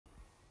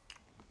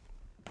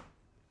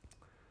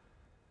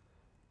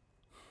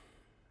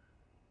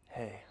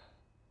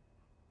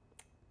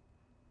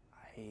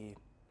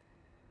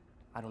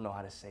I don't know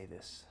how to say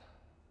this.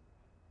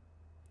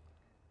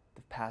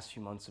 The past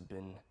few months have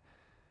been,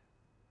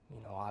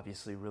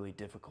 obviously really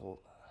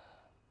difficult.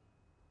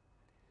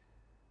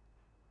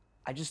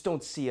 I just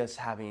don't see us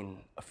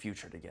having a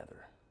future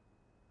together.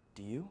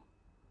 Do you?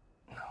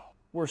 No.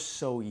 We're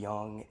so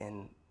young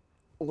and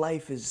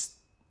life it's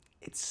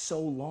so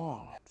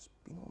long. Just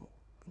be normal,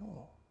 be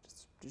normal.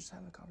 Just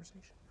having a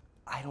conversation.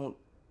 I don't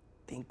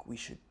think we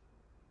should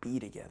be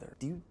together.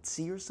 Do you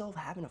see yourself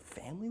having a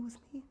family with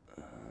me?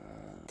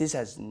 This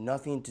has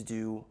nothing to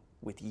do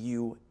with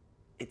you.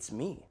 It's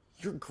me.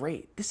 You're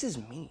great. This is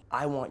me.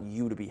 I want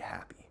you to be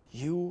happy.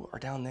 You are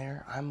down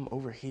there, I'm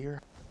over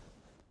here.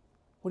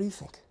 What do you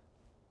think?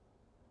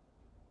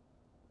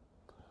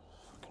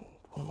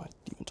 What am I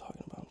even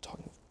talking about? I'm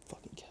talking to a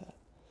fucking cat.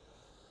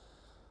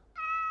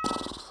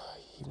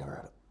 You've never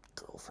had a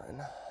girlfriend.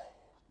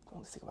 You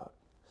only think about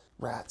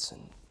rats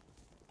and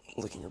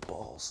licking your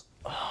balls.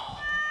 Oh.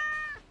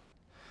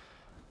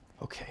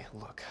 Okay,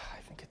 look, I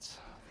think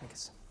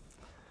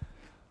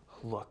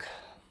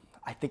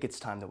it's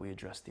time that we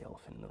address the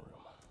elephant in the room.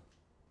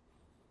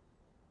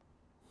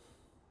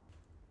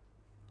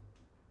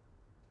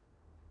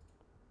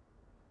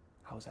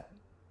 How's that?